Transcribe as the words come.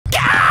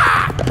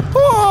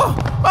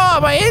Oh,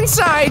 my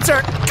insides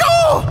are...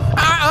 Oh!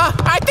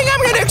 I think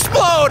I'm gonna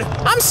explode!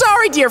 I'm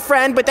sorry, dear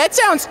friend, but that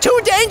sounds too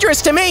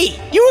dangerous to me.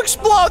 You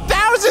explode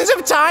thousands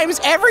of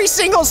times every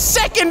single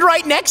second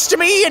right next to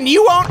me, and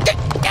you won't...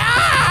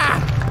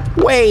 Ah!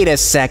 Wait a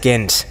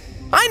second.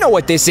 I know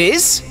what this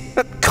is.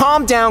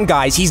 Calm down,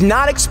 guys. He's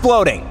not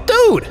exploding.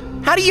 Dude,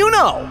 how do you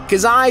know?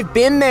 Because I've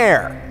been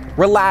there.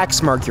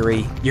 Relax,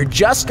 Mercury. You're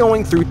just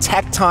going through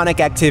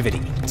tectonic activity.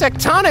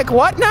 Tectonic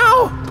what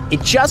now?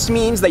 It just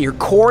means that your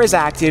core is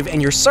active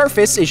and your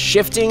surface is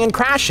shifting and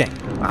crashing.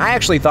 I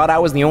actually thought I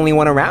was the only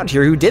one around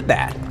here who did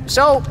that.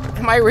 So,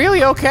 am I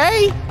really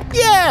okay?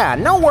 Yeah,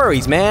 no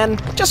worries, man.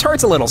 Just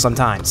hurts a little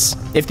sometimes.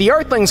 If the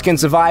Earthlings can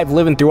survive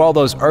living through all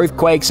those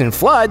earthquakes and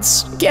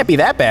floods, can't be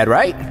that bad,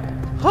 right?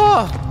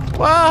 Oh,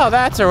 wow,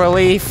 that's a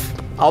relief.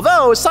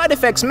 Although, side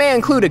effects may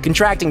include a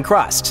contracting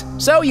crust,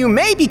 so you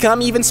may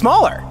become even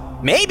smaller.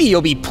 Maybe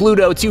you'll be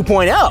Pluto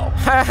 2.0. Ha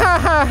ha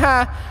ha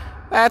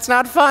ha. That's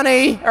not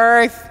funny,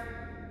 Earth.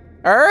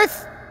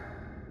 Earth?